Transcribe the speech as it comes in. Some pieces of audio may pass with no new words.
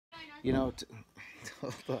You know,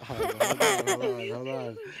 hold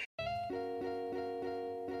on.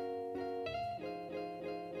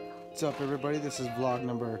 What's up, everybody? This is vlog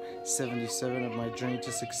number 77 of my journey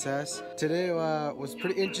to success. Today was a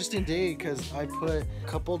pretty interesting day because I put a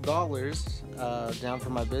couple dollars down for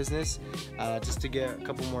my business just to get a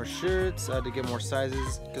couple more shirts, to get more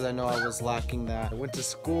sizes, because I know I was lacking that. I went to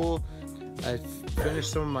school. I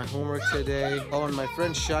finished some of my homework today. Oh, and my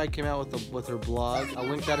friend Shai came out with her blog. I'll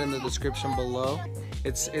link that in the description below.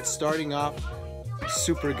 It's starting off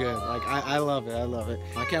super good. Like I love it.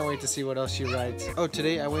 I can't wait to see what else she writes. Oh,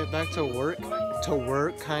 today I went back to work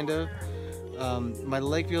kind of. My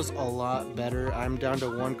leg feels a lot better. I'm down to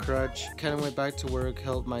one crutch. Kind of went back to work,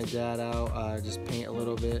 helped my dad out, just paint a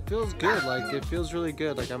little bit. Feels good. Like it feels really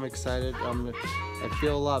good. Like I'm excited. I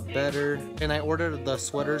feel a lot better. And I ordered the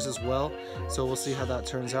sweaters as well, so we'll see how that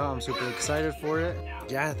turns out. I'm super excited for it.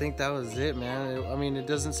 Yeah, I think that was it, man. I mean, it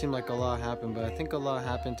doesn't seem like a lot happened, but I think a lot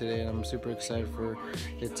happened today, and I'm super excited for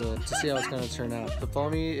it to see how it's gonna turn out. So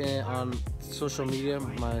follow me on social media.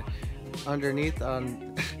 My underneath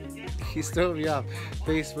on he's throwing me off.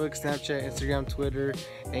 Facebook, Snapchat, Instagram, Twitter,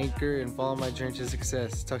 Anchor, and follow my journey to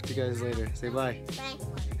success. Talk to you guys later. Say bye. Bye.